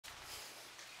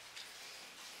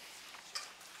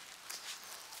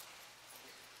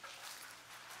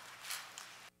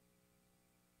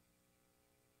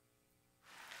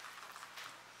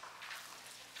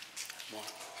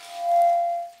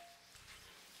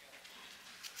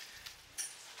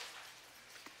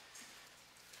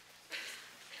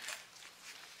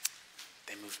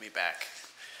move me back.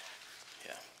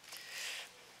 Yeah.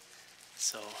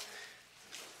 So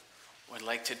I'd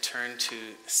like to turn to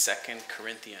 2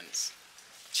 Corinthians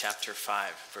chapter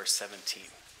 5, verse 17.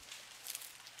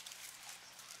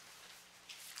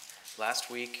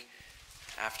 Last week,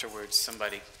 afterwards,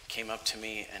 somebody came up to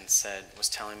me and was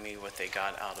telling me what they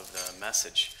got out of the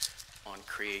message on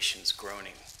creation's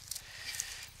groaning.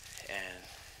 And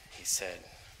he said,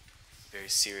 very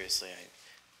seriously,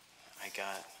 I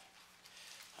got,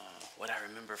 what I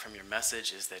remember from your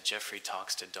message is that Geoffrey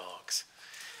talks to dogs.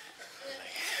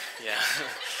 Like, yeah,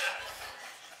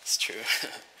 it's true.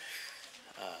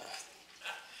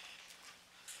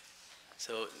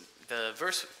 So the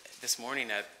verse this morning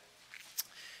at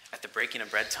the breaking of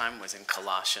bread time was in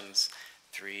Colossians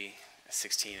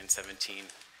 3:16 and 17.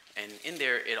 And in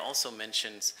there, it also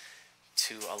mentions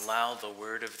to allow the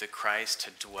word of the Christ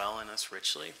to dwell in us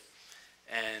richly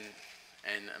and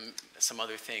some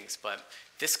other things. But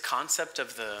this concept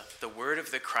of the word of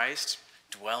the Christ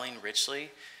dwelling richly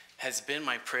has been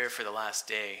my prayer for the last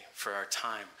day for our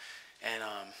time. And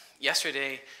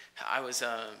yesterday, I was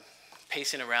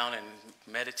pacing around and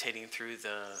meditating through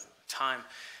the time.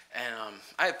 And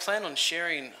I had planned on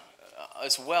sharing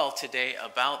as well today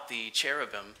about the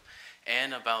cherubim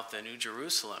and about the New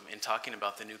Jerusalem and talking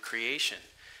about the new creation.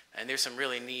 And there's some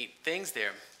really neat things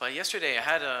there. But yesterday I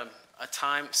had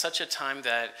such a time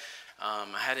that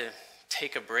I had to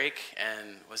take a break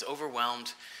and was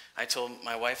overwhelmed. I told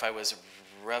my wife I was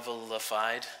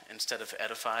revelified instead of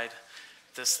edified.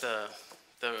 The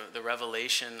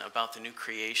revelation about the new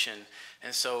creation.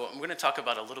 And so I'm going to talk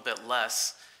about a little bit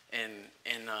less in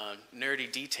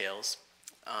nerdy details.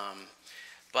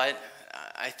 But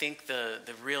I think the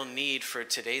real need for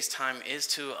today's time is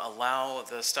to allow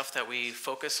the stuff that we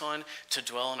focus on to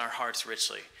dwell in our hearts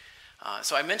richly.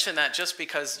 So I mention that just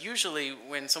because usually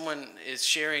when someone is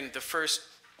sharing the first,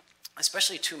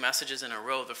 especially 2 messages in a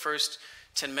row, the first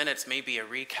 10 minutes may be a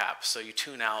recap, so you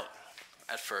tune out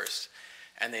at first.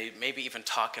 And they maybe even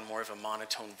talk in more of a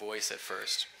monotone voice at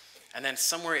first. And then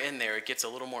somewhere in there, it gets a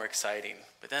little more exciting.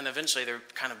 But then eventually, they're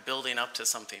kind of building up to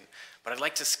something. But I'd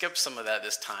like to skip some of that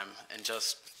this time and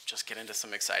just get into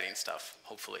some exciting stuff,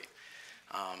 hopefully.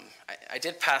 I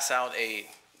did pass out a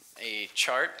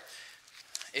chart.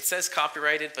 It says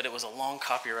copyrighted, but it was a long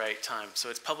copyright time. So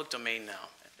it's public domain now.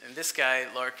 And this guy,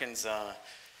 Larkin's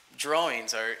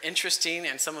drawings are interesting,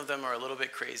 and some of them are a little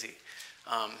bit crazy.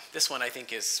 This one, I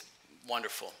think, is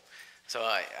wonderful. So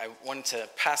I wanted to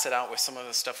pass it out with some of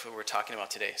the stuff that we're talking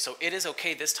about today. So it is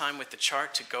okay this time with the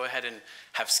chart to go ahead and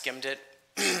have skimmed it.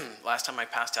 Last time I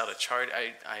passed out a chart,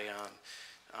 I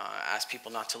asked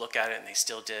people not to look at it, and they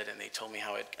still did, and they told me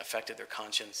how it affected their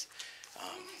conscience.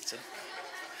 So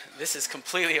this is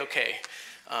completely okay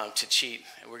to cheat.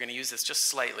 We're going to use this just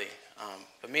slightly,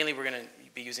 but mainly we're going to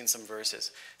be using some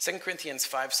verses. 2 Corinthians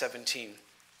 5:17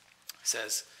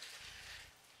 says,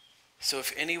 "So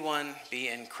if anyone be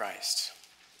in Christ,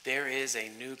 there is a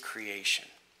new creation.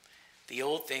 The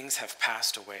old things have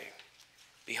passed away.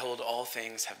 Behold, all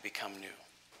things have become new."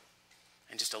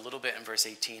 And just a little bit in verse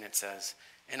 18 it says,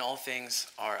 "And all things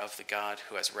are of the God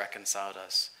who has reconciled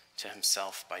us to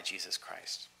himself by Jesus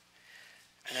Christ."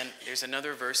 And then there's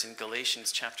another verse in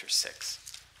Galatians chapter 6.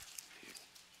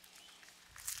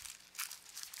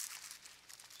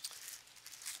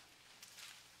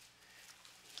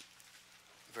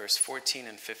 Verse 14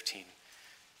 and 15.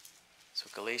 So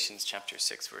Galatians chapter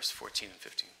 6, verse 14 and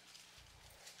 15.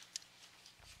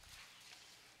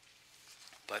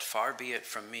 "But far be it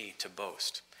from me to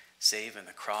boast, save in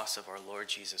the cross of our Lord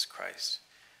Jesus Christ,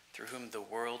 through whom the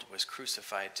world was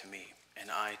crucified to me,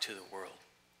 and I to the world.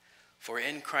 For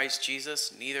in Christ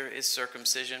Jesus neither is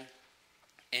circumcision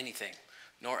anything,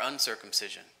 nor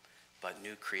uncircumcision, but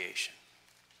new creation."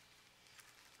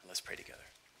 And let's pray together.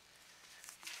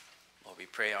 Lord, we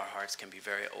pray our hearts can be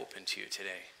very open to you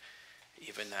today,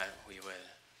 even that we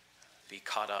would be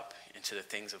caught up into the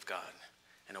things of God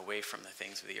and away from the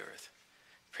things of the earth.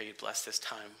 Pray you bless this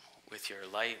time with your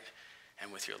light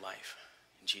and with your life.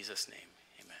 In Jesus' name,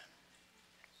 amen.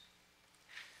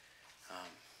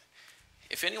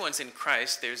 If anyone's in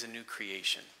Christ, there's a new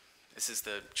creation. This is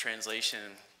the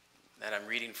translation that I'm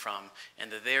reading from,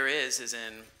 and the "there is"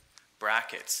 in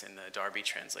brackets in the Darby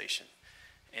translation.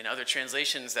 In other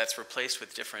translations, that's replaced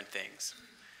with different things.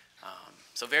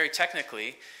 So very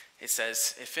technically, it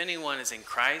says, if anyone is in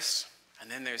Christ, and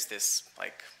then there's this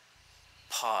like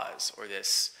pause, or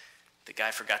this, the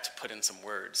guy forgot to put in some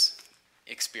words,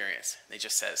 experience. It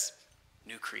just says,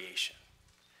 new creation.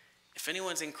 If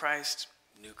anyone's in Christ,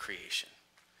 new creation.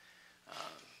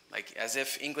 Like as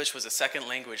if English was a second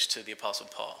language to the Apostle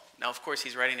Paul. Now, of course,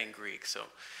 he's writing in Greek, so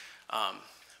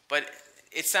But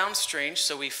it sounds strange,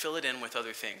 so we fill it in with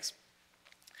other things.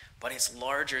 But it's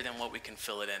larger than what we can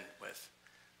fill it in with.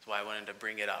 That's why I wanted to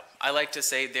bring it up. I like to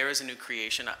say there is a new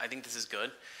creation. I think this is good.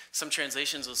 Some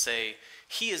translations will say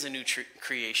he is a new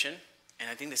creation, and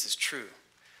I think this is true.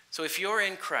 So if you're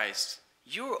in Christ,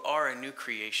 you are a new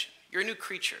creation. You're a new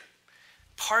creature,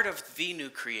 part of the new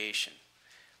creation.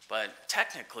 But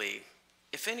technically,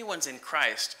 if anyone's in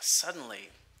Christ, suddenly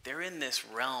they're in this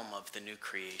realm of the new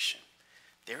creation.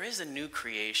 There is a new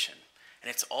creation,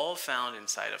 and it's all found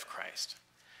inside of Christ.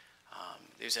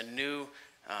 There's a new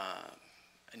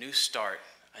start,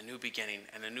 a new beginning,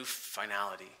 and a new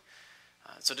finality.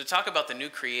 So to talk about the new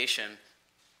creation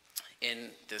in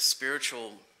the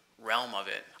spiritual realm of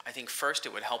it, I think first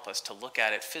it would help us to look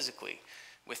at it physically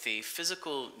with the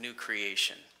physical new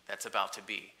creation that's about to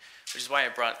be, which is why I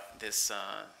brought this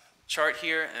chart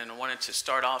here, and I wanted to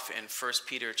start off in 1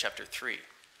 Peter chapter 3.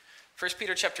 1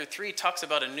 Peter chapter 3 talks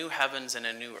about a new heavens and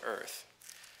a new earth.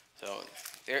 So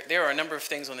there are a number of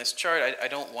things on this chart I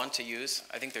don't want to use.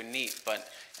 I think they're neat,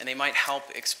 and they might help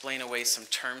explain away some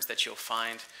terms that you'll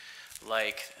find,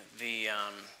 like the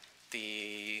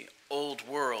old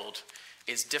world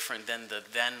is different than the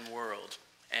then world,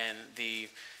 and the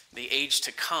age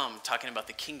to come, talking about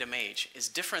the kingdom age, is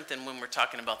different than when we're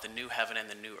talking about the new heaven and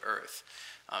the new earth.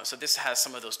 So this has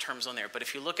some of those terms on there. But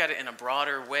if you look at it in a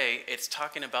broader way, it's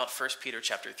talking about 1 Peter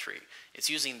chapter 3. It's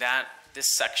using this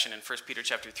section in 1 Peter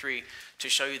chapter 3 to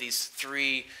show you these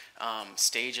three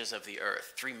stages of the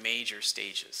earth, three major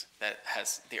stages that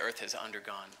the earth has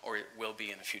undergone or it will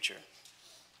be in the future.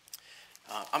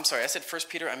 I'm sorry, I said 1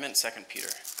 Peter, I meant 2 Peter.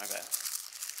 My bad.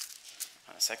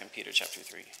 2 Peter chapter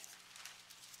 3.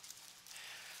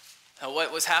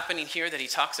 What was happening here that he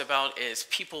talks about is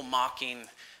people mocking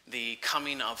the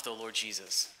coming of the Lord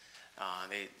Jesus.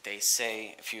 They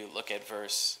say, if you look at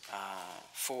verse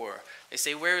 4, they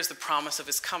say, where is the promise of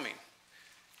his coming?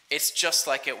 It's just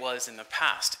like it was in the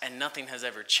past, and nothing has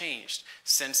ever changed.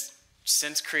 Since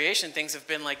creation, things have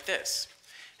been like this.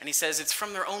 And he says it's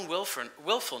from their own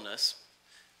willfulness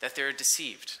that they're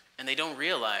deceived, and they don't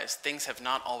realize things have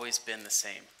not always been the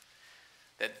same.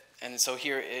 And so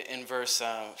here in verse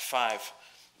 5,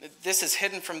 this is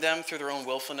hidden from them through their own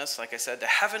willfulness. Like I said, the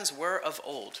heavens were of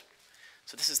old.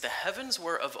 So this is the heavens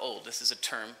were of old. This is a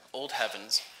term, old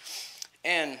heavens.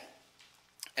 And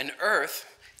an earth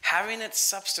having its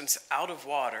substance out of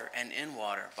water and in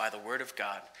water by the word of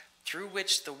God, through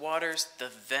which the waters,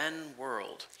 the then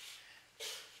world,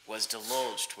 was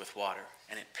deluged with water,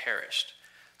 and it perished.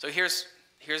 So here's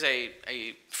a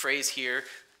phrase here,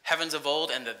 heavens of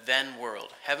old and the then world.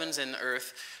 Heavens and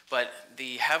earth, but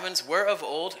the heavens were of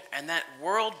old, and that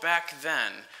world back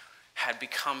then had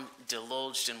become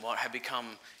deluged in water, had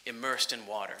become immersed in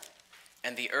water.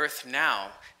 And the earth now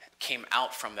came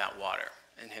out from that water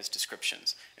in his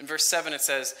descriptions. In verse 7 it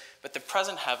says, but the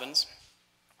present heavens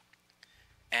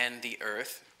and the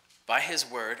earth by his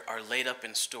word are laid up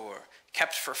in store,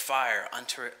 kept for fire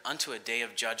unto a day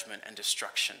of judgment and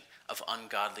destruction of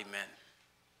ungodly men.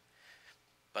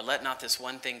 But let not this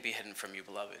one thing be hidden from you,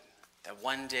 beloved, that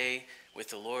one day with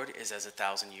the Lord is as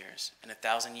 1,000 years, and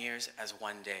 1,000 years as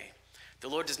one day. The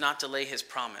Lord does not delay his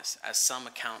promise, as some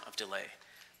account of delay,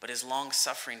 but is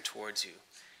long-suffering towards you.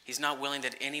 He's not willing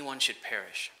that anyone should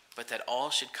perish, but that all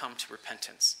should come to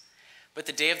repentance. But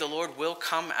the day of the Lord will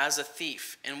come as a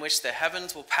thief, in which the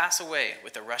heavens will pass away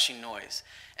with a rushing noise,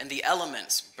 and the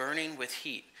elements, burning with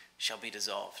heat, shall be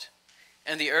dissolved.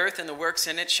 And the earth and the works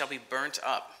in it shall be burnt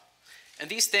up. And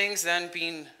these things then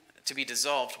being to be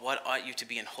dissolved, what ought you to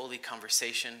be in holy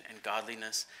conversation and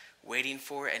godliness, waiting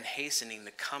for and hastening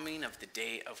the coming of the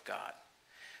day of God,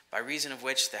 by reason of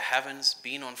which the heavens,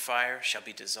 being on fire, shall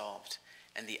be dissolved,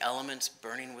 and the elements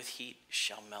burning with heat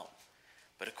shall melt.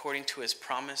 But according to his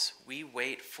promise, we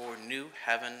wait for new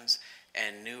heavens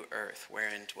and new earth,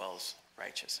 wherein dwells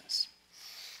righteousness.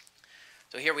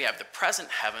 So here we have the present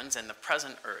heavens and the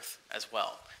present earth as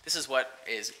well. This is what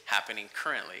is happening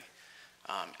currently.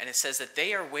 And it says that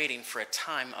they are waiting for a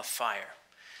time of fire,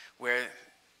 where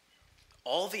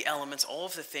all the elements, all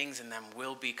of the things in them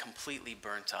will be completely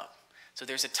burnt up. So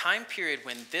there's a time period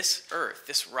when this earth,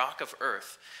 this rock of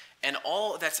earth, and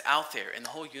all that's out there in the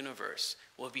whole universe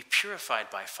will be purified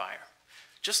by fire.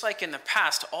 Just like in the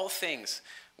past, all things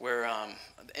were,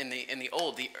 in the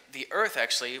old, the earth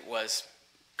actually was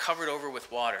covered over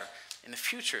with water. In the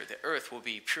future, the earth will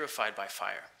be purified by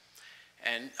fire.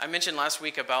 And I mentioned last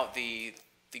week about the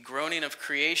groaning of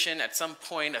creation. At some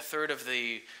point, a third of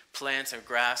the plants or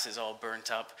grass is all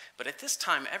burnt up. But at this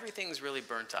time, everything's really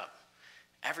burnt up.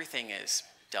 Everything is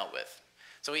dealt with.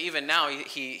 So even now,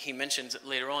 he mentions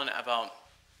later on about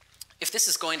if this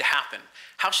is going to happen,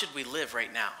 how should we live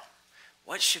right now?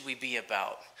 What should we be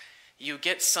about? You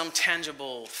get some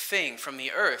tangible thing from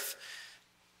the earth.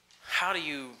 How do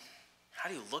you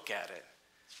look at it?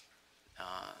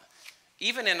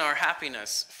 Even in our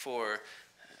happiness for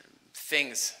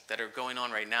things that are going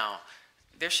on right now,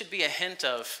 there should be a hint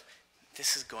of,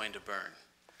 this is going to burn.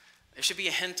 There should be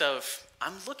a hint of,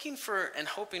 I'm looking for and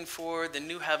hoping for the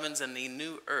new heavens and the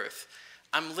new earth.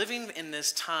 I'm living in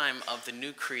this time of the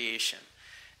new creation.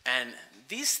 And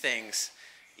these things,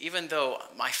 even though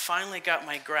I finally got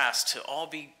my grass to all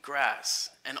be grass,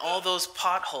 and all those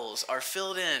potholes are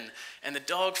filled in, and the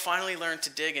dog finally learned to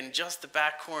dig in just the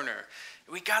back corner,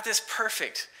 we got this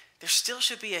perfect. There still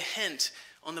should be a hint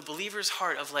on the believer's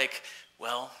heart of like,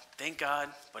 well, thank God,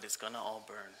 but it's gonna all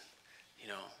burn. You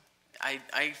know,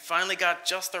 I finally got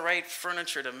just the right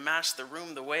furniture to match the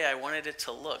room the way I wanted it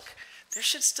to look. There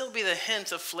should still be the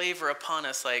hint of flavor upon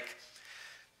us, like,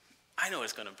 I know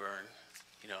it's gonna burn,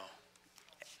 you know.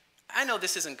 I know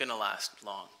this isn't gonna last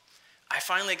long. I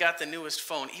finally got the newest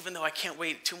phone, even though I can't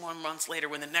wait 2 more months later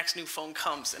when the next new phone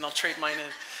comes and I'll trade mine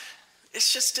in. It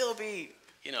should still be,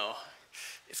 you know,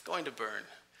 it's going to burn.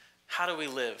 How do we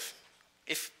live?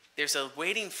 If there's a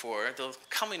waiting for the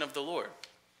coming of the Lord,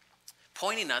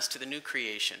 pointing us to the new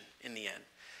creation in the end.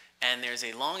 And there's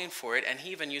a longing for it, and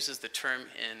he even uses the term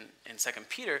in 2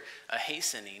 Peter, a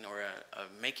hastening or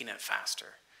a making it faster.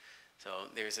 So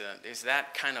there's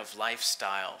that kind of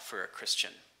lifestyle for a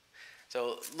Christian.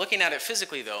 So looking at it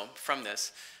physically, though, from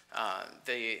this,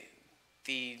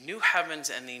 the new heavens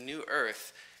and the new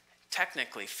earth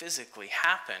technically, physically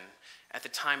happen at the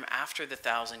time after the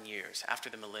 1,000 years, after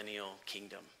the millennial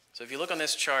kingdom. So if you look on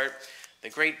this chart, the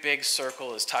great big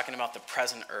circle is talking about the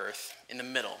present earth in the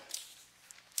middle.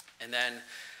 And then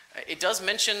it does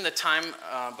mention the time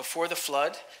before the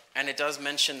flood, and it does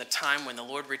mention the time when the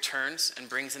Lord returns and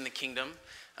brings in the kingdom,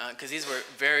 because these were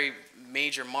very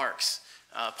major marks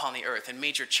upon the earth and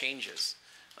major changes.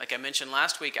 Like I mentioned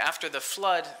last week, after the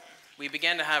flood, we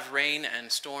began to have rain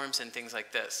and storms and things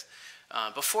like this.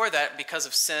 Before that, because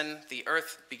of sin, the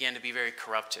earth began to be very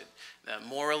corrupted.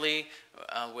 Morally,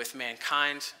 with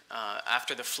mankind,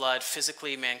 after the flood,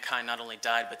 physically, mankind not only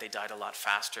died, but they died a lot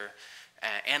faster.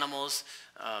 Animals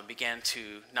began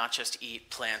to not just eat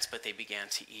plants, but they began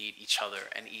to eat each other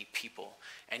and eat people.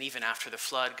 And even after the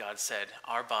flood, God said,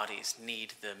 our bodies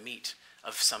need the meat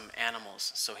of some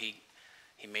animals. So he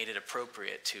made it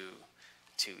appropriate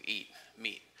to eat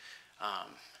meat.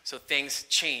 So things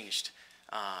changed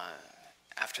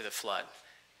after the flood.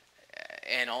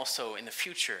 And also in the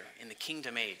future, in the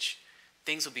kingdom age,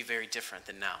 things will be very different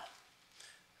than now.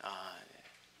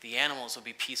 The animals will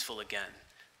be peaceful again.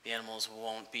 The animals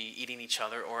won't be eating each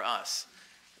other or us.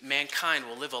 Mankind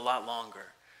will live a lot longer.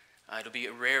 It'll be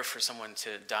rare for someone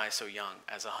to die so young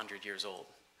as 100 years old.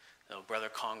 Though Brother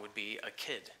Kong would be a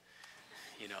kid,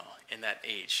 you know, in that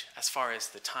age, as far as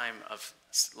the time of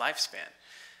lifespan.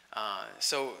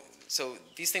 So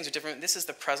these things are different. This is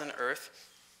the present earth.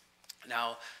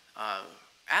 Now,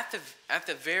 at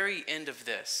the very end of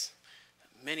this,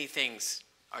 many things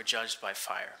are judged by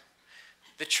fire.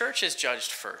 The church is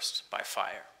judged first by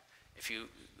fire. If you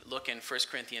look in 1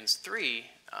 Corinthians 3,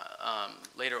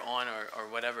 later on or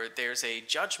whatever, there's a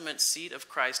judgment seat of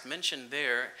Christ mentioned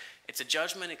there. It's a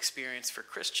judgment experience for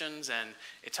Christians, and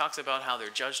it talks about how they're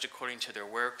judged according to their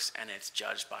works, and it's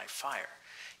judged by fire.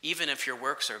 Even if your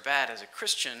works are bad as a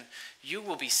Christian, you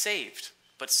will be saved,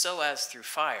 but so as through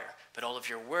fire. But all of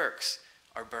your works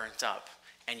are burnt up,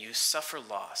 and you suffer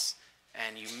loss,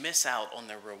 and you miss out on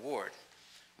the reward,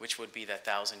 which would be that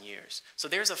 1,000 years. So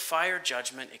there's a fire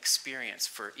judgment experience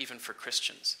even for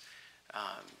Christians.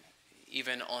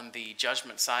 Even on the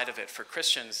judgment side of it for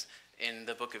Christians in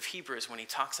the book of Hebrews, when he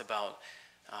talks about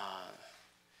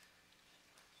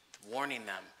warning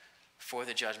them for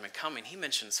the judgment coming, he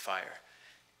mentions fire.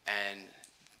 And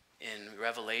in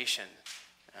Revelation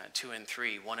 2 and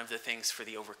 3, one of the things for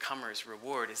the overcomer's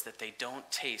reward is that they don't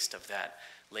taste of that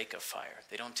lake of fire.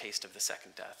 They don't taste of the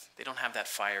second death. They don't have that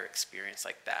fire experience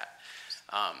like that.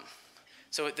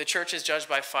 So the church is judged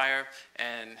by fire,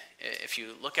 and if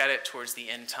you look at it towards the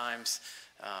end times,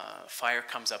 fire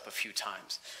comes up a few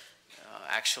times.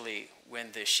 Actually,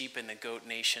 when the sheep and the goat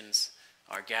nations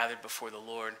are gathered before the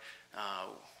Lord,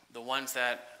 the ones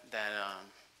that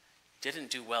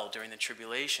didn't do well during the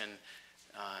tribulation,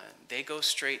 they go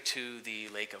straight to the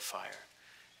lake of fire.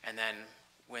 And then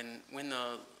when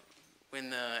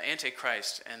the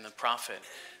Antichrist and the prophet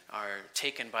are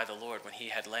taken by the Lord, when he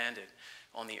had landed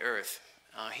on the earth,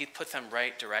 he put them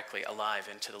right directly alive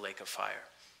into the lake of fire.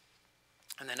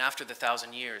 And then after the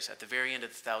 1,000 years, at the very end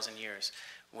of the 1,000 years,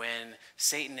 when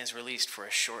Satan is released for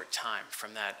a short time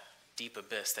from that deep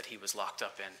abyss that he was locked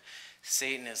up in,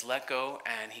 Satan is let go,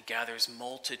 and he gathers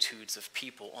multitudes of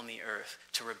people on the earth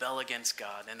to rebel against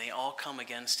God, and they all come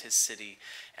against his city.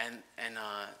 And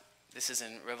this is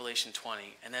in Revelation 20.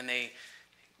 And then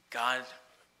God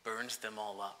burns them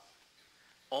all up.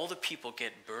 All the people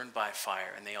get burned by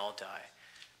fire, and they all die.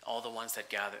 All the ones that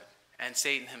gathered. And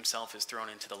Satan himself is thrown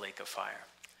into the lake of fire.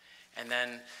 And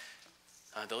then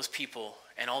those people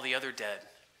and all the other dead,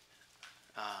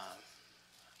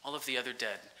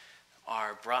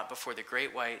 are brought before the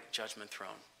great white judgment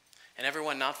throne. And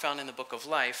everyone not found in the book of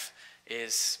life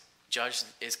is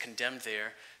condemned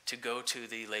there to go to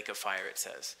the lake of fire, it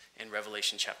says in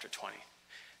Revelation chapter 20.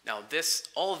 Now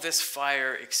all of this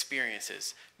fire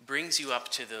experiences brings you up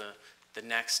to the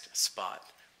next spot,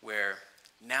 where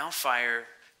now fire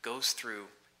goes through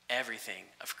everything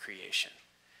of creation.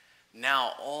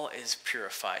 Now all is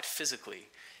purified physically,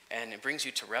 and it brings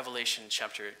you to Revelation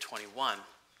chapter 21,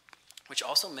 which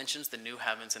also mentions the new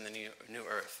heavens and the new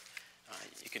earth.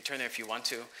 You can turn there if you want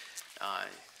to.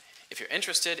 If you're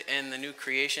interested in the new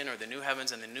creation or the new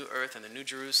heavens and the new earth and the new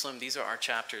Jerusalem, these are our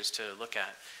chapters to look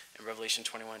at in Revelation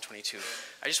 21 and 22.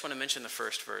 I just want to mention the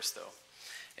first verse, though.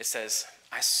 It says,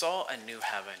 I saw a new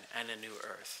heaven and a new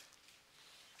earth.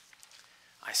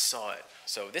 I saw it.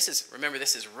 So this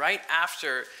is right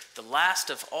after the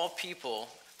last of all people,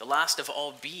 the last of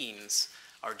all beings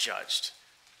are judged.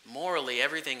 Morally,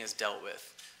 everything is dealt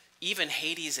with. Even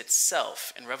Hades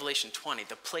itself, in Revelation 20,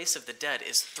 the place of the dead,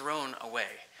 is thrown away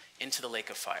into the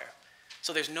lake of fire.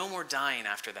 So there's no more dying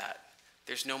after that.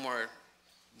 There's no more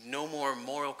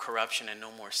moral corruption and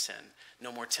no more sin,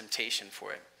 no more temptation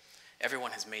for it.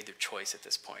 Everyone has made their choice at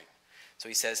this point. So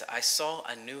he says, I saw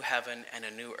a new heaven and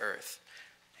a new earth,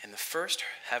 and the first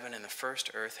heaven and the first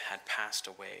earth had passed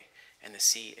away, and the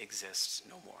sea exists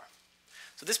no more.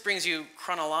 So this brings you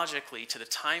chronologically to the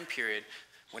time period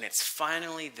when it's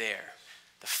finally there,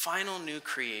 the final new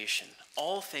creation.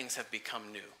 All things have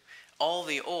become new. All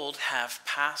the old have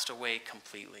passed away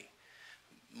completely.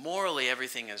 Morally,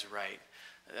 everything is right.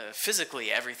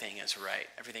 Physically, everything is right.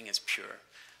 Everything is pure.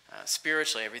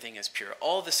 Spiritually, everything is pure.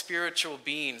 All the spiritual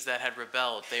beings that had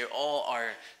rebelled, they all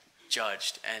are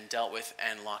judged and dealt with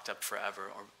and locked up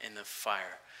forever or in the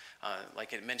fire.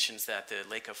 Like it mentions that the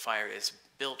lake of fire is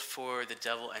built for the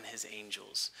devil and his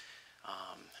angels.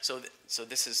 So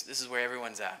this is where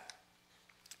everyone's at.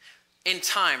 In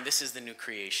time, this is the new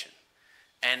creation.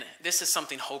 And this is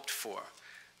something hoped for.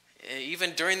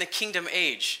 Even during the kingdom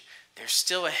age, there's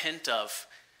still a hint of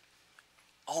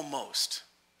almost.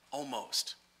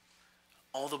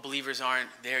 All the believers aren't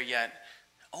there yet.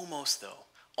 Almost, though.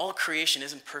 All creation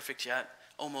isn't perfect yet.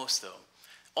 Almost, though.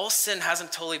 All sin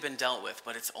hasn't totally been dealt with,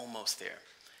 but it's almost there.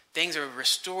 Things are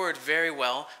restored very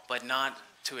well, but not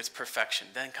to its perfection.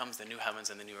 Then comes the new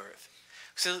heavens and the new earth.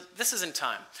 So this is in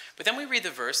time. But then we read the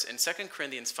verse in 2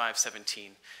 Corinthians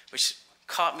 5:17, which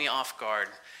caught me off guard,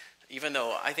 even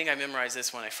though I think I memorized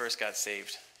this when I first got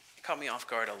saved. It caught me off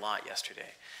guard a lot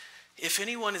yesterday. If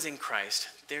anyone is in Christ,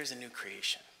 there's a new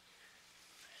creation.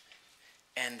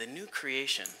 And the new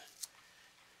creation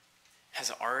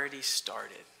has already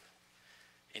started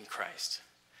in Christ.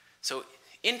 So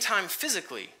in time,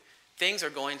 physically, things are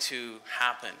going to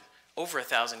happen over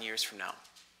 1,000 years from now.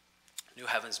 New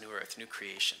heavens, new earth, new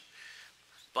creation.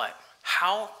 But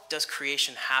how does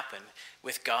creation happen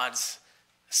with God's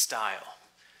style?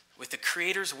 With the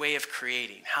Creator's way of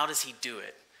creating, how does he do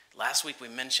it? Last week we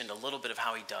mentioned a little bit of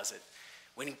how he does it.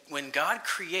 When God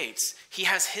creates, he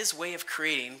has his way of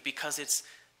creating because it's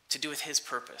to do with his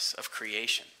purpose of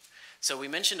creation. So we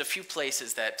mentioned a few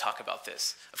places that talk about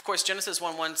this. Of course, Genesis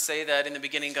 1:1 say that in the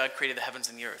beginning God created the heavens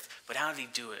and the earth. But how did he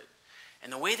do it?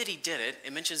 And the way that he did it,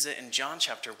 it mentions it in John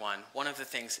chapter 1. One of the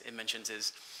things it mentions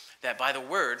is that by the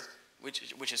word,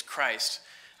 which is Christ,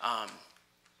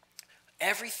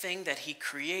 everything that he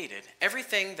created,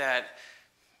 everything that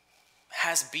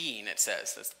has being, it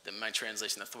says, that's my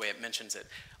translation, that's the way it mentions it.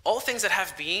 All things that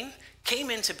have being came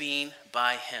into being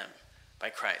by him, by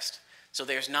Christ. So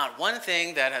there's not one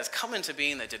thing that has come into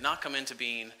being that did not come into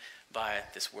being by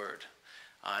this word.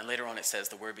 And later on it says,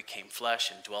 the word became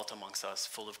flesh and dwelt amongst us,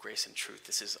 full of grace and truth.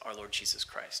 This is our Lord Jesus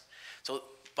Christ. So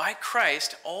by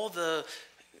Christ,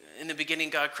 in the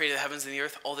beginning God created the heavens and the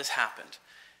earth, all this happened.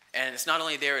 And it's not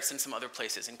only there, it's in some other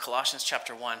places. In Colossians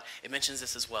chapter 1, it mentions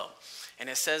this as well. And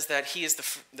it says that he is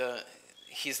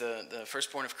he's the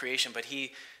firstborn of creation, but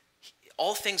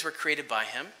all things were created by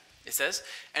him, it says,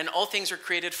 and all things were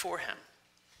created for him.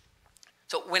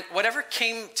 So whatever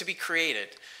came to be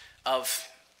created of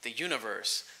the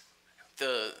universe,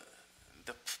 the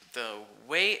the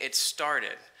way it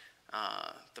started,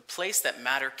 the place that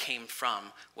matter came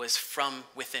from was from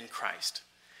within Christ.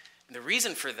 And the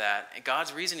reason for that,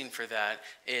 God's reasoning for that,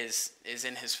 is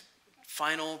in his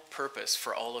final purpose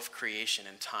for all of creation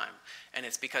and time. And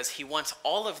it's because he wants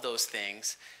all of those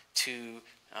things to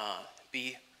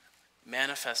be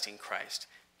manifesting Christ.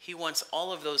 He wants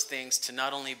all of those things to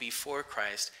not only be for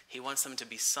Christ, he wants them to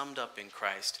be summed up in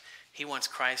Christ. He wants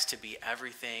Christ to be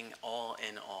everything, all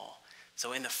in all.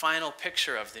 So in the final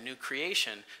picture of the new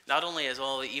creation, not only is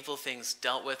all the evil things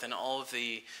dealt with and all of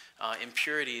the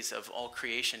impurities of all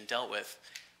creation dealt with,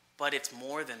 but it's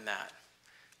more than that.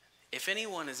 If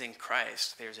anyone is in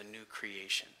Christ, there's a new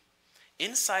creation.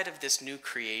 Inside of this new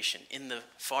creation, in the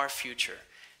far future,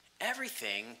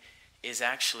 everything has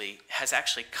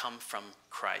actually come from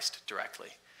Christ directly.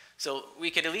 So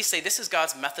we could at least say this is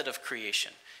God's method of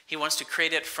creation. He wants to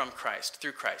create it from Christ,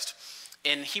 through Christ.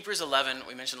 In Hebrews 11,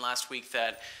 we mentioned last week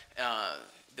that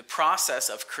the process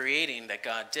of creating that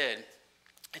God did,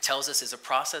 it tells us, is a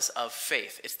process of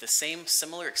faith. It's the same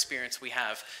similar experience we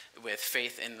have with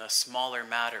faith in the smaller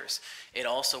matters. It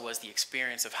also was the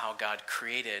experience of how God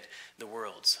created the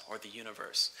worlds or the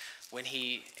universe.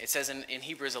 It says in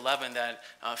Hebrews 11 that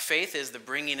faith is the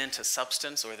bringing into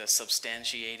substance or the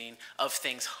substantiating of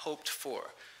things hoped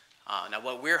for. Now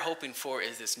what we're hoping for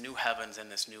is this new heavens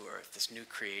and this new earth, this new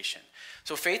creation.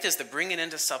 So faith is the bringing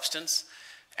into substance,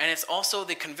 and it's also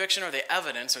the conviction or the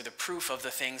evidence or the proof of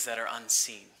the things that are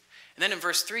unseen. And then in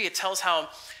verse 3, it tells how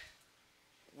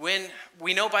when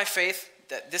we know by faith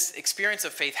that this experience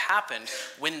of faith happened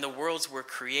when the worlds were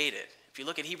created. If you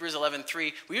look at Hebrews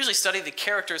 11:3, we usually study the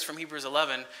characters from Hebrews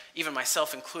 11, even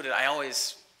myself included. I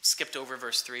always skipped over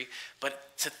verse 3.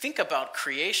 But to think about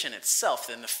creation itself,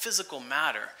 then the physical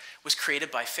matter was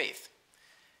created by faith.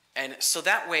 And so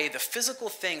that way, the physical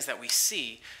things that we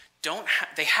see,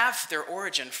 they have their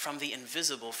origin from the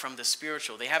invisible, from the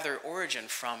spiritual. They have their origin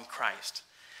from Christ.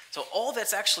 So all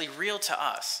that's actually real to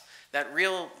us, that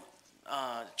real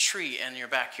tree in your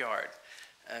backyard,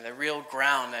 the real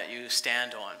ground that you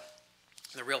stand on,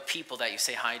 the real people that you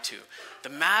say hi to, the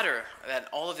matter that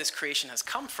all of this creation has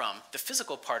come from, the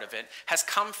physical part of it, has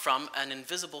come from an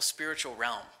invisible spiritual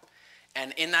realm.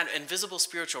 And in that invisible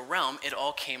spiritual realm, it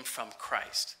all came from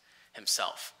Christ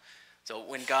himself. So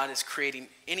when God is creating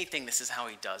anything, this is how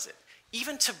he does it.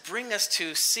 Even to bring us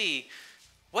to see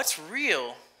what's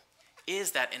real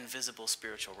is that invisible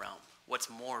spiritual realm. What's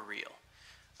more real?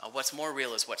 What's more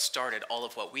real is what started all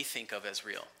of what we think of as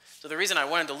real. So the reason I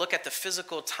wanted to look at the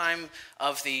physical time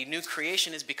of the new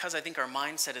creation is because I think our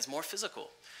mindset is more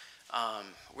physical.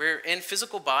 We're in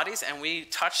physical bodies and we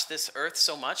touch this earth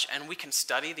so much, and we can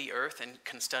study the earth and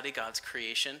can study God's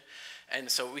creation.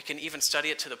 And so we can even study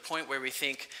it to the point where we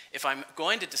think, if I'm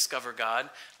going to discover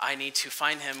God, I need to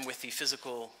find him with the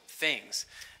physical things,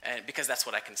 because that's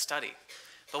what I can study.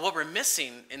 But what we're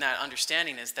missing in that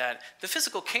understanding is that the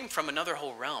physical came from another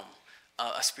whole realm,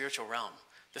 a spiritual realm.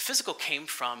 The physical came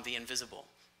from the invisible.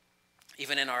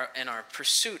 Even in our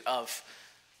pursuit of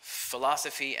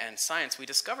philosophy and science, we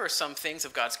discover some things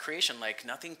of God's creation, like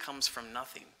nothing comes from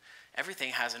nothing.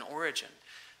 Everything has an origin.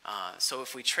 So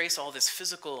if we trace all this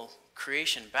physical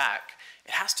creation back,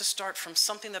 it has to start from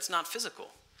something that's not physical.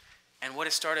 And what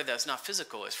it started that's not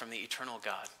physical is from the eternal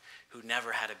God who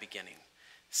never had a beginning.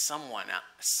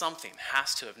 Something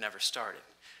has to have never started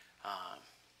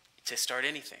to start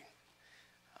anything,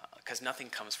 because nothing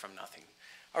comes from nothing.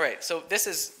 All right, so this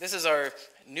is our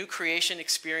new creation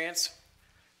experience.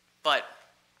 But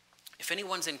if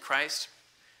anyone's in Christ,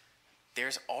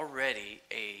 there's already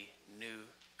a new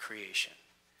creation.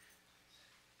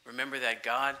 Remember that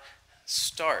God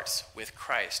starts with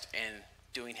Christ in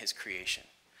doing his creation.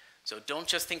 So don't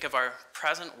just think of our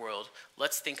present world.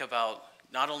 Let's think about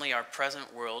not only our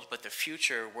present world, but the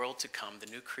future world to come, the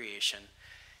new creation,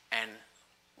 and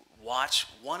watch.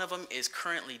 One of them is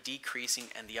currently decreasing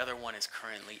and the other one is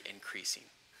currently increasing.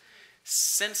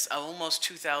 Since almost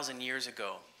 2,000 years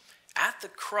ago, at the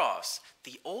cross,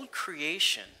 the old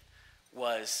creation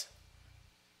was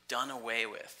done away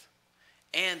with,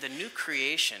 and the new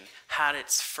creation had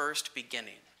its first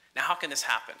beginning. Now, how can this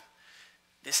happen?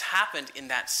 This happened in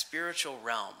that spiritual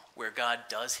realm where God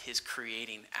does his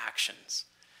creating actions.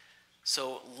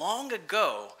 So long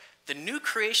ago, the new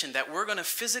creation that we're going to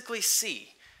physically see,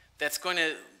 that's going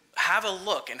to have a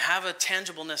look and have a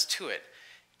tangibleness to it,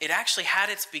 it actually had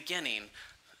its beginning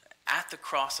at the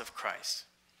cross of Christ.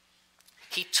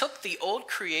 He took the old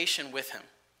creation with him.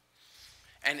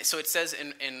 And so it says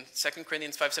in 2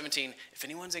 Corinthians 5:17, if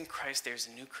anyone's in Christ, there's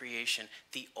a new creation.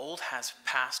 The old has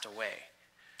passed away.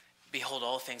 Behold,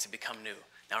 all things have become new.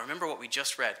 Now remember what we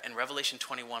just read in Revelation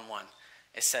 21:1.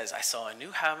 It says, I saw a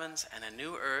new heavens and a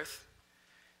new earth.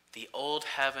 The old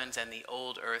heavens and the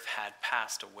old earth had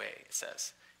passed away, it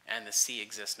says, and the sea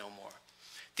exists no more.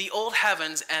 The old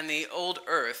heavens and the old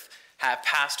earth have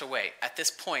passed away. At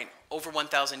this point, over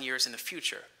 1,000 years in the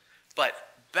future. But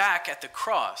back at the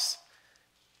cross,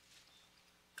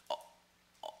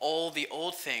 all the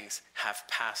old things have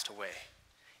passed away.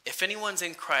 If anyone's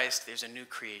in Christ, there's a new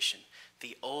creation.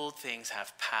 The old things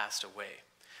have passed away.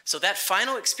 So that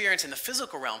final experience in the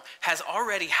physical realm has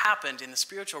already happened in the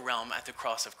spiritual realm at the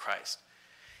cross of Christ.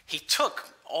 He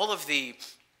took all of the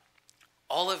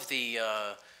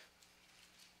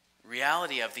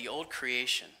reality of the old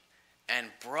creation and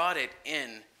brought it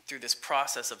in through this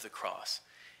process of the cross.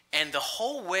 And the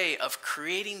whole way of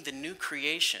creating the new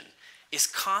creation is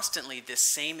constantly this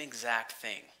same exact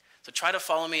thing. So try to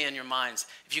follow me in your minds.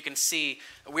 If you can see,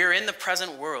 we're in the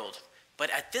present world, but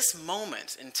at this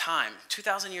moment in time,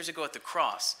 2,000 years ago at the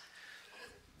cross,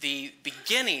 the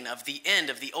beginning of the end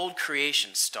of the old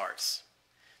creation starts.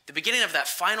 The beginning of that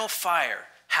final fire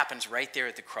happens right there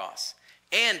at the cross.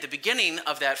 And the beginning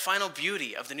of that final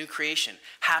beauty of the new creation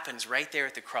happens right there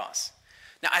at the cross.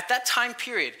 Now, at that time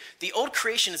period, the old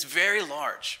creation is very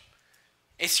large.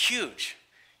 It's huge.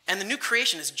 And the new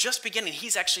creation is just beginning.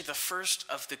 He's actually the first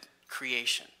of the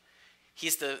creation.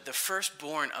 He's the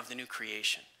firstborn of the new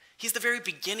creation. He's the very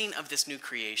beginning of this new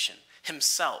creation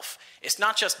himself. It's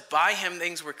not just by him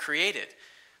things were created,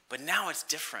 but now it's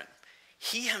different.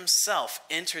 He himself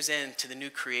enters into the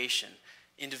new creation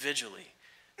individually.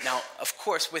 Now, of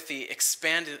course, with the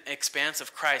expanse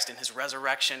of Christ and his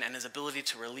resurrection and his ability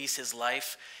to release his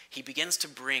life, he begins to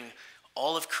bring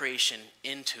all of creation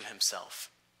into himself,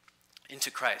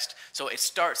 into Christ. So it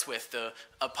starts with the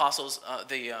apostles,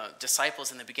 the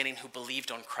disciples in the beginning who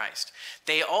believed on Christ.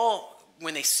 They all,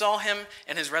 when they saw him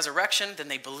and his resurrection, then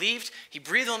they believed. He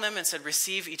breathed on them and said,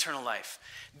 receive eternal life.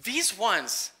 These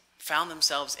ones found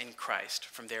themselves in Christ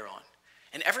from there on.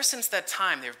 And ever since that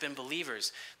time, there have been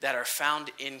believers that are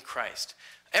found in Christ.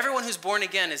 Everyone who's born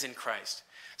again is in Christ.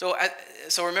 So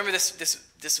remember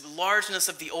this largeness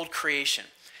of the old creation.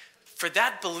 For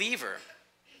that believer,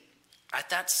 at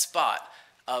that spot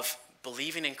of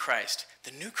believing in Christ,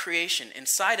 the new creation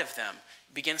inside of them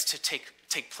begins to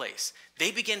take place.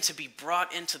 They begin to be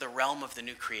brought into the realm of the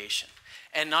new creation.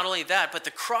 And not only that, but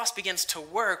the cross begins to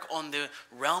work on the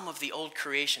realm of the old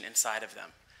creation inside of them.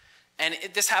 And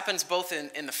this happens both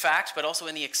in the fact, but also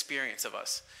in the experience of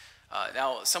us.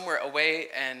 Now, somewhere away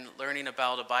and learning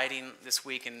about abiding this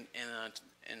week in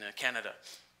Canada.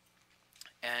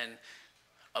 And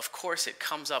of course, it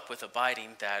comes up with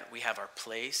abiding that we have our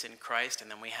place in Christ, and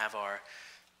then we have our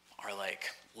like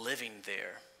living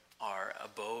there, our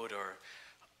abode, or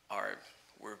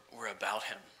we're about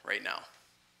him right now.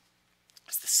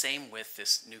 It's the same with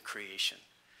this new creation.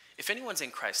 If anyone's in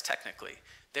Christ, technically,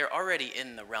 they're already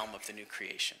in the realm of the new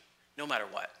creation, no matter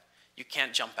what. You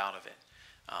can't jump out of it.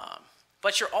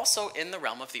 But you're also in the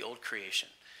realm of the old creation.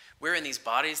 We're in these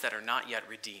bodies that are not yet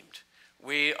redeemed.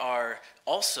 We are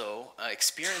also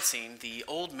experiencing the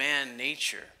old man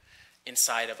nature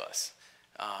inside of us.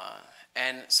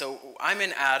 And so I'm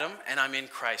in Adam and I'm in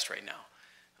Christ right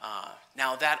now.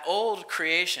 Now that old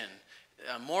creation,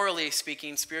 morally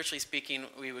speaking, spiritually speaking,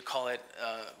 we would call it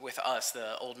with us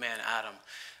the old man Adam.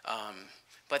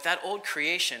 But that old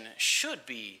creation should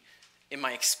be, in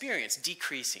my experience,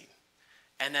 decreasing.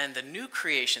 And then the new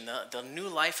creation, the new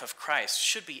life of Christ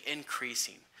should be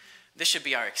increasing. This should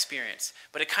be our experience.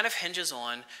 But it kind of hinges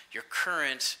on your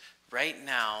current, right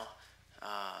now,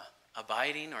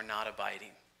 abiding or not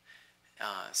abiding.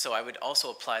 So I would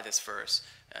also apply this verse,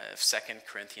 2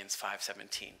 Corinthians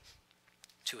 5:17,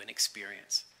 to an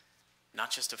experience,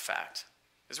 not just a fact.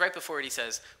 Because right before it he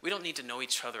says, we don't need to know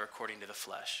each other according to the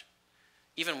flesh.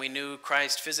 Even we knew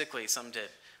Christ physically, some did,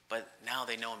 but now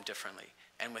they know him differently.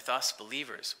 And with us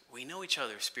believers, we know each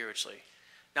other spiritually.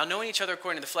 Now, knowing each other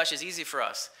according to the flesh is easy for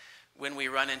us when we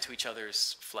run into each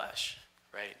other's flesh,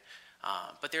 right?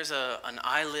 But there's an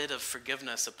eyelid of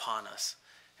forgiveness upon us,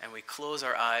 and we close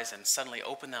our eyes and suddenly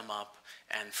open them up,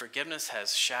 and forgiveness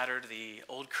has shattered the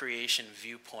old creation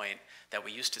viewpoint that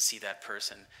we used to see that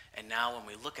person. And now when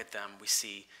we look at them, we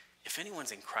see, if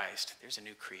anyone's in Christ, there's a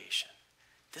new creation.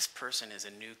 This person is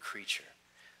a new creature.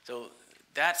 So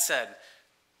that said,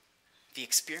 the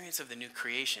experience of the new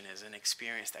creation is an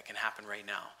experience that can happen right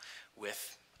now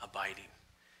with abiding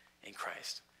in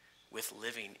Christ, with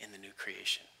living in the new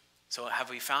creation. So have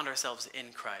we found ourselves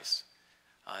in Christ?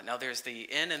 Now there's the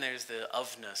in and there's the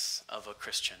ofness of a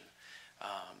Christian.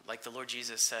 Like the Lord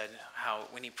Jesus said, how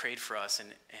when he prayed for us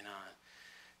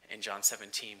in John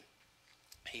 17,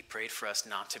 He prayed for us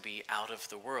not to be out of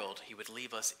the world. He would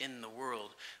leave us in the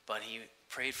world, but he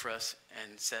prayed for us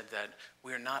and said that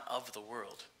we're not of the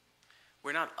world.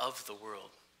 We're not of the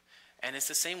world. And it's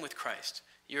the same with Christ.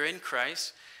 You're in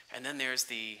Christ, and then there's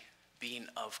the being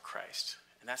of Christ.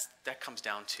 And that comes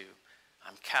down to,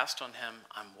 I'm cast on him,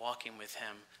 I'm walking with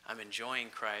him, I'm enjoying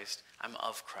Christ, I'm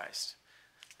of Christ.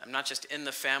 I'm not just in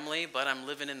the family, but I'm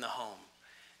living in the home.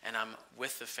 And I'm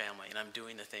with the family, and I'm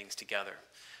doing the things together.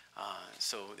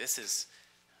 So this is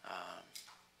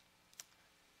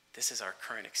our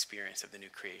current experience of the new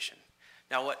creation.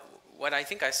 Now, what I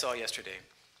think I saw yesterday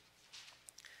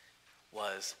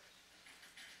was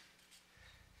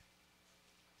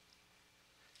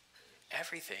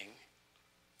everything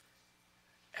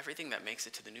that makes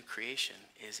it to the new creation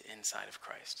is inside of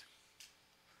Christ.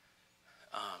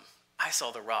 I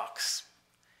saw the rocks,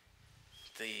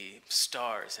 the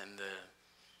stars, and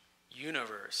the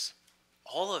universe.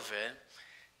 All of it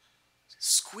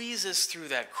squeezes through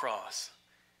that cross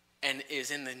and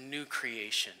is in the new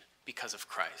creation because of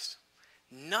Christ.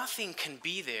 Nothing can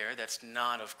be there that's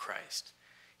not of Christ.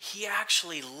 He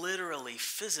actually literally,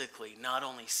 physically, not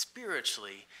only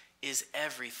spiritually, is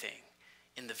everything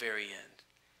in the very end.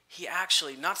 He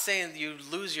actually, not saying you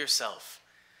lose yourself,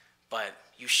 but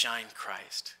you shine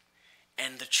Christ.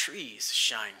 And the trees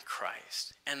shine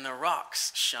Christ. And the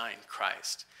rocks shine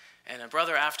Christ. And a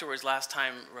brother afterwards last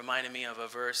time reminded me of a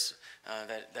verse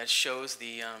that shows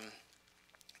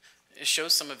it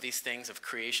shows some of these things of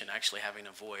creation actually having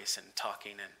a voice and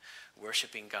talking and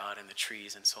worshiping God and the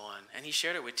trees and so on. And he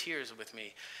shared it with tears with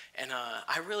me. And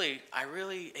I really,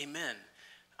 amen.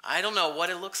 I don't know what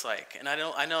it looks like. And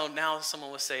I know now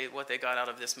someone will say what they got out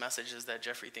of this message is that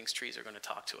Geoffrey thinks trees are going to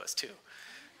talk to us too.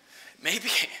 Maybe.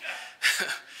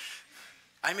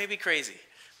 I may be crazy.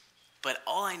 But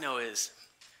all I know is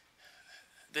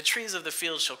the trees of the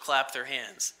field shall clap their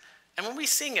hands. And when we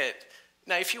sing it,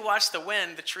 now if you watch the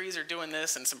wind, the trees are doing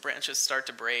this and some branches start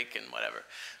to break and whatever.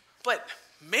 But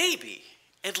maybe,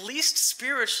 at least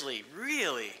spiritually,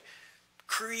 really,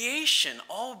 creation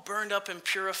all burned up and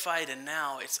purified, and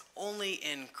now it's only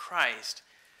in Christ.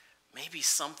 Maybe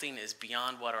something is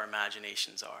beyond what our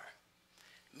imaginations are.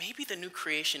 Maybe the new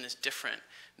creation is different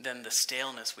than the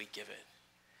staleness we give it.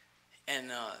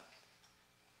 And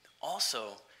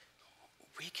also,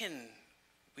 we can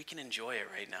enjoy it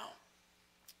right now.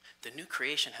 The new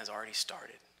creation has already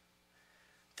started.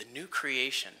 The new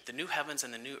creation, the new heavens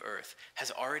and the new earth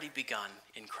has already begun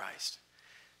in Christ.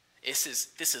 This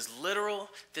is literal,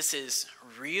 this is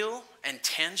real and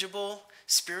tangible,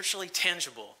 spiritually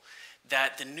tangible,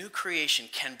 that the new creation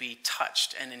can be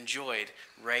touched and enjoyed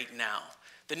right now.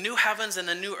 The new heavens and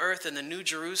the new earth and the new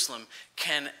Jerusalem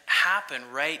can happen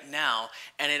right now,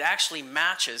 and it actually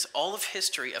matches all of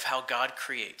history of how God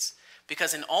creates.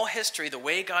 Because in all history, the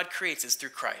way God creates is through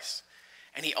Christ.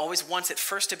 And he always wants it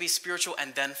first to be spiritual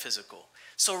and then physical.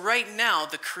 So right now,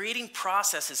 the creating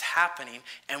process is happening,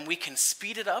 and we can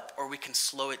speed it up or we can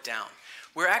slow it down.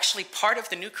 We're actually part of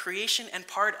the new creation and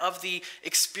part of the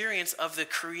experience of the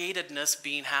createdness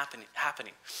being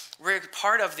happening. We're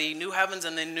part of the new heavens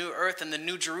and the new earth and the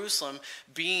new Jerusalem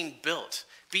being built,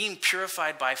 being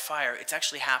purified by fire. It's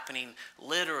actually happening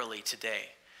literally today.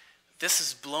 This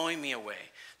is blowing me away.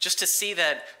 Just to see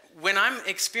that when I'm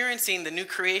experiencing the new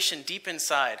creation deep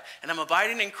inside and I'm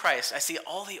abiding in Christ, I see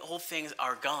all the old things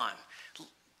are gone.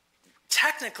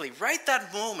 Technically, right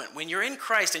that moment when you're in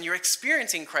Christ and you're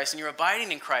experiencing Christ and you're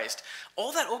abiding in Christ,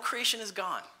 all that old creation is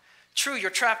gone. True, you're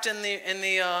trapped in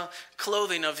the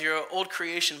clothing of your old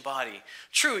creation body.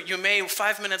 True, you may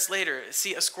 5 minutes later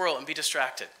see a squirrel and be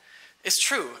distracted. It's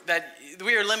true that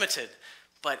we are limited,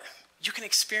 but you can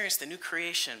experience the new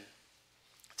creation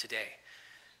today.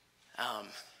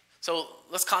 So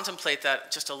let's contemplate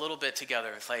that just a little bit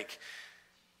together. It's like,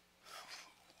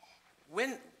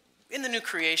 when in the new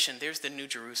creation, there's the new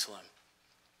Jerusalem.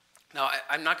 Now,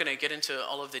 I'm not going to get into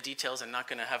all of the details. I'm not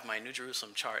going to have my New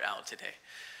Jerusalem chart out today.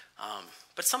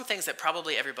 But some things that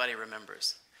probably everybody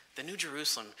remembers. The New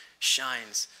Jerusalem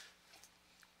shines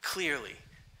clearly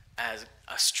as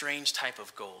a strange type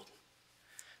of gold.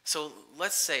 So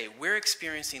let's say we're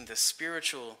experiencing the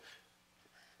spiritual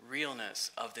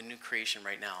realness of the new creation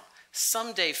right now.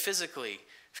 Someday physically,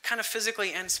 kind of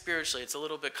physically and spiritually, it's a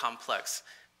little bit complex.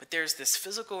 But there's this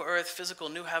physical earth, physical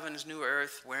new heavens, new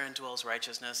earth, wherein dwells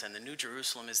righteousness, and the new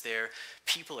Jerusalem is there.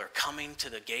 People are coming to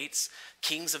the gates.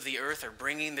 Kings of the earth are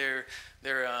bringing their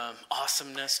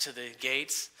awesomeness to the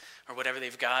gates, or whatever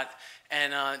they've got.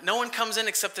 And no one comes in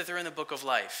except that they're in the book of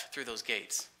life through those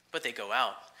gates. But they go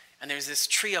out. And there's this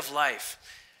tree of life.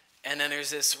 And then there's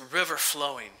this river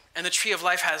flowing. And the tree of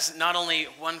life has not only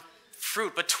one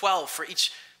fruit, but 12 for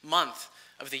each month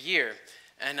of the year.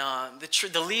 And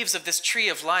the leaves of this tree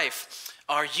of life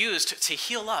are used to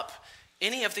heal up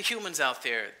any of the humans out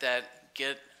there that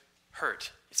get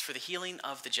hurt. It's for the healing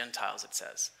of the Gentiles, it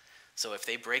says. So if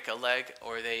they break a leg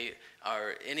or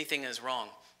anything is wrong,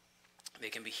 they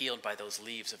can be healed by those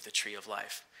leaves of the tree of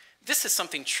life. This is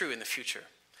something true in the future.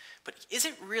 But is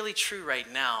it really true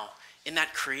right now in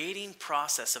that creating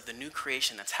process of the new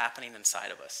creation that's happening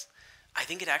inside of us? I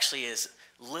think it actually is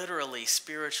literally,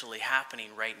 spiritually happening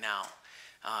right now.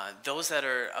 Those that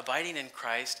are abiding in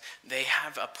Christ, they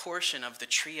have a portion of the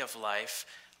tree of life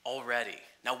already.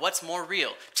 Now, what's more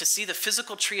real? To see the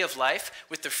physical tree of life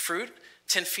with the fruit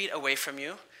 10 feet away from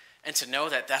you, and to know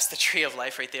that that's the tree of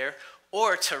life right there,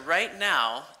 or to right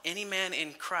now, any man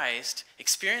in Christ,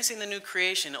 experiencing the new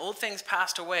creation, old things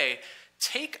passed away,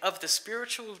 take of the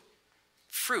spiritual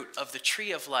fruit of the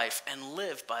tree of life and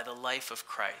live by the life of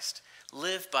Christ.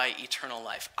 Live by eternal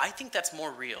life. I think that's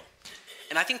more real.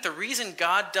 And I think the reason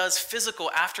God does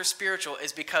physical after spiritual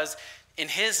is because in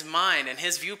his mind and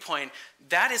his viewpoint,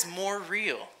 that is more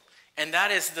real. And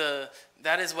that is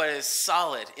what is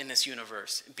solid in this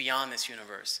universe, beyond this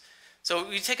universe. So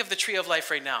we take of the tree of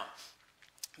life right now.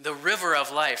 The river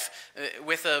of life.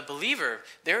 With a believer,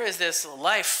 there is this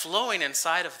life flowing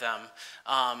inside of them.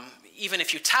 Even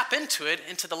if you tap into it,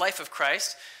 into the life of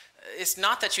Christ, it's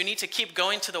not that you need to keep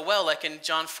going to the well like in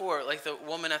John 4, like the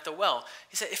woman at the well.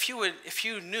 He said, if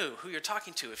you knew who you're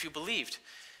talking to, if you believed,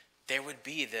 there would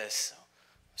be this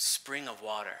spring of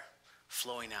water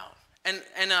flowing out. And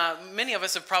many of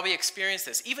us have probably experienced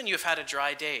this. Even you've had a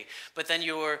dry day, but then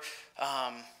you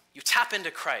tap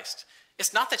into Christ.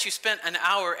 It's not that you spent an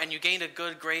hour and you gained a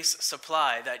good grace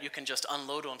supply that you can just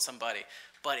unload on somebody.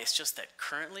 But it's just that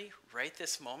currently, right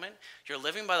this moment, you're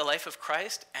living by the life of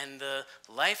Christ, and the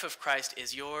life of Christ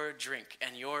is your drink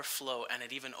and your flow, and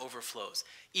it even overflows,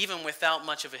 even without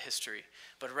much of a history.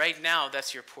 But right now,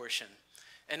 that's your portion.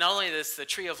 And not only this, the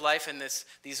tree of life and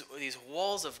these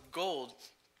walls of gold.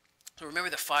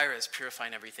 Remember, the fire is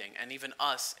purifying everything, and even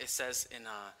us. It says in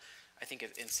I think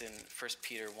it's in 1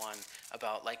 Peter 1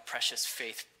 about like precious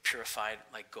faith purified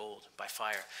like gold by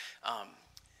fire.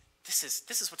 This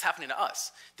is what's happening to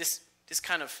us. This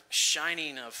kind of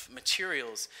shining of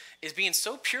materials is being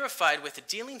so purified with the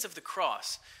dealings of the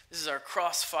cross. This is our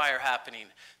cross fire happening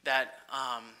that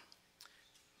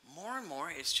more and more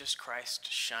it's just Christ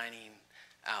shining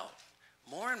out.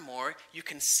 More and more you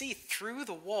can see through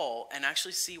the wall and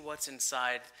actually see what's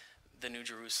inside the New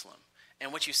Jerusalem.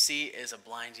 And what you see is a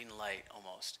blinding light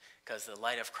almost, because the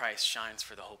light of Christ shines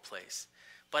for the whole place.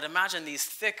 But imagine these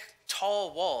thick,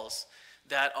 tall walls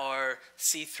that are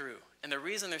see-through. And the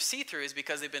reason they're see-through is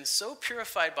because they've been so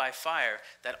purified by fire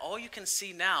that all you can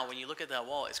see now when you look at that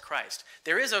wall is Christ.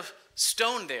 There is a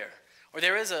stone there, or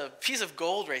there is a piece of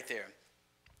gold right there,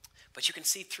 but you can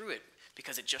see through it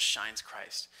because it just shines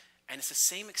Christ. And it's the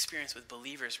same experience with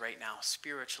believers right now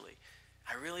spiritually.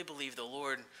 I really believe the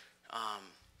Lord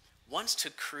wants to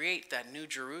create that new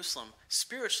Jerusalem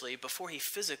spiritually before he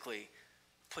physically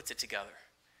puts it together.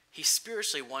 He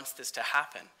spiritually wants this to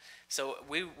happen. So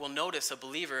we will notice a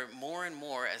believer more and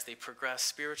more as they progress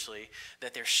spiritually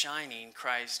that they're shining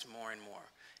Christ more and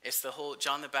more. It's the whole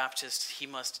John the Baptist, he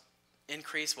must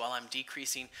increase while I'm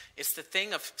decreasing. It's the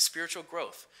thing of spiritual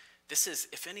growth. This is,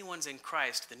 if anyone's in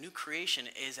Christ, the new creation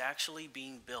is actually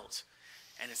being built,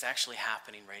 and it's actually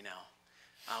happening right now.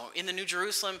 In the New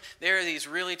Jerusalem, there are these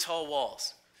really tall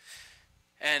walls.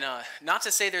 And not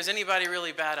to say there's anybody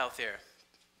really bad out there,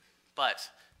 but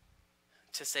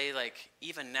to say, like,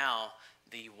 even now,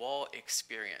 the wall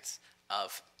experience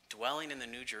of dwelling in the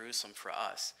New Jerusalem for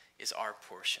us is our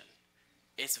portion.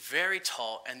 It's very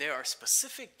tall, and there are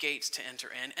specific gates to enter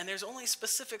in, and there's only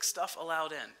specific stuff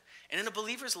allowed in. And in a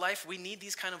believer's life, we need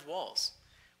these kind of walls.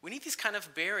 We need these kind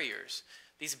of barriers.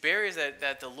 These barriers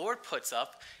that the Lord puts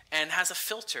up and has a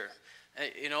filter.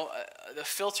 The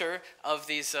filter of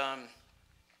these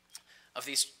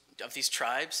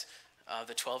tribes,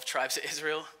 the 12 tribes of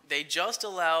Israel, they just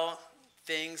allow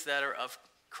things that are of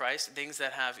Christ, things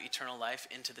that have eternal life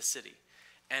into the city.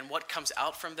 And what comes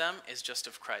out from them is just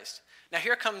of Christ. Now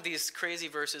here come these crazy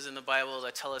verses in the Bible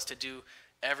that tell us to do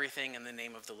everything in the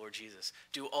name of the Lord Jesus.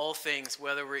 Do all things,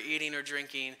 whether we're eating or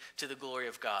drinking, to the glory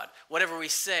of God. Whatever we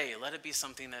say, let it be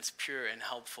something that's pure and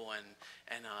helpful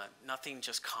and nothing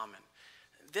just common.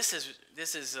 This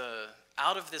is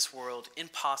out of this world,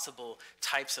 impossible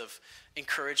types of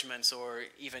encouragements, or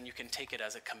even you can take it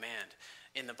as a command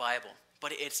in the Bible.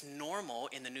 But it's normal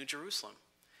in the New Jerusalem.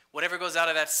 Whatever goes out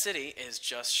of that city is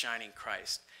just shining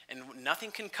Christ. And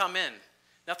nothing can come in.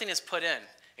 Nothing is put in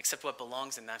except what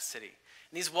belongs in that city.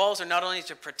 And these walls are not only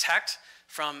to protect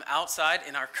from outside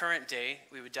in our current day,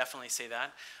 we would definitely say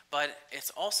that, but it's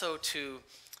also to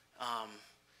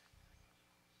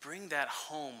bring that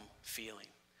home feeling.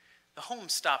 The home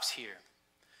stops here.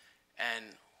 And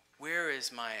where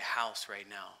is my house right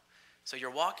now? So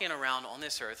you're walking around on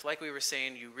this earth, like we were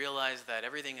saying, you realize that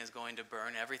everything is going to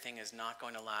burn, everything is not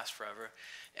going to last forever.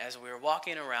 As we're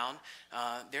walking around,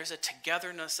 there's a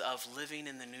togetherness of living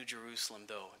in the New Jerusalem,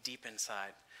 though, deep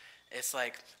inside. It's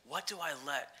like, what do I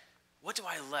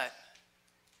let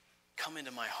come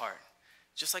into my heart?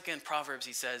 Just like in Proverbs,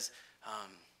 he says,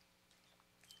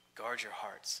 guard your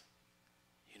hearts.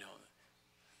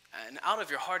 And out of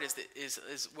your heart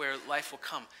is where life will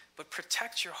come. But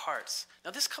protect your hearts.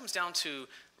 Now this comes down to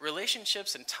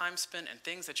relationships and time spent and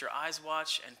things that your eyes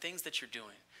watch and things that you're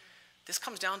doing. This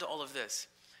comes down to all of this.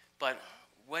 But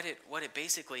what it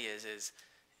basically is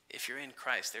if you're in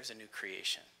Christ, there's a new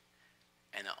creation.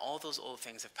 And all those old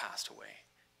things have passed away.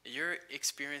 You're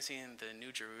experiencing the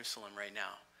New Jerusalem right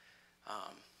now.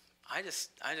 I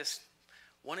just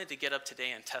wanted to get up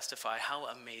today and testify how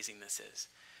amazing this is.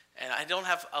 And I don't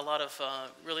have a lot of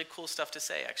really cool stuff to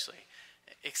say, actually,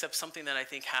 except something that I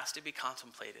think has to be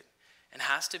contemplated and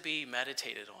has to be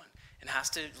meditated on and has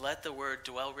to let the word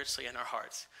dwell richly in our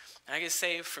hearts. And I can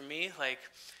say for me,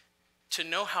 to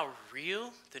know how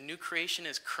real the new creation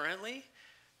is currently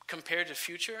compared to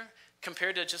future,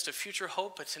 compared to just a future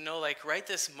hope, but to know right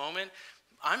this moment,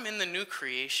 I'm in the new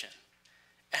creation.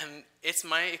 And it's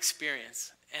my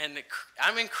experience. And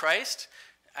I'm in Christ.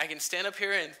 I can stand up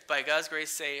here and by God's grace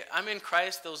say, I'm in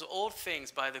Christ. Those old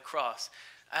things by the cross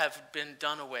have been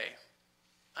done away.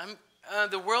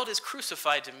 The world is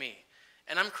crucified to me,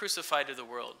 and I'm crucified to the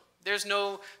world. There's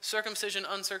no circumcision,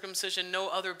 uncircumcision, no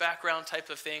other background type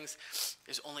of things.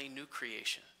 There's only new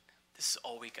creation. This is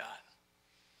all we got.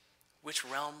 Which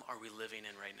realm are we living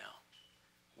in right now?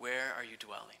 Where are you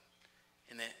dwelling?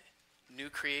 In the new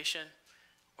creation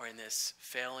or in this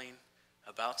failing,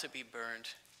 about to be burned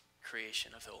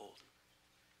creation of the old?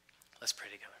 Let's pray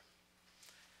together.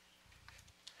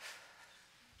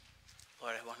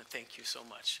 Lord, I want to thank you so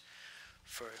much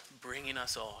for bringing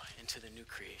us all into the new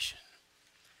creation.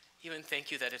 Even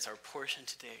thank you that it's our portion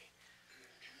today.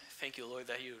 Thank you, Lord,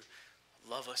 that you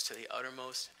love us to the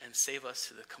uttermost and save us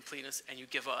to the completeness, and you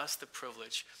give us the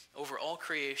privilege over all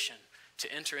creation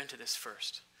to enter into this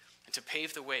first and to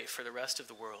pave the way for the rest of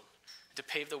the world, to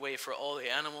pave the way for all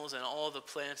the animals and all the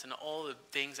plants and all the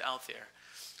things out there.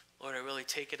 Lord, I really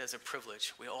take it as a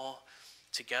privilege. We all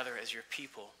together as your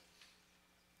people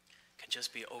can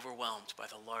just be overwhelmed by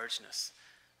the largeness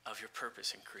of your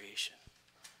purpose in creation,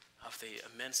 of the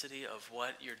immensity of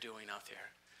what you're doing out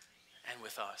there and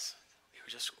with us.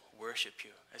 We just worship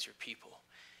you as your people.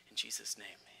 In Jesus' name,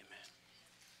 amen.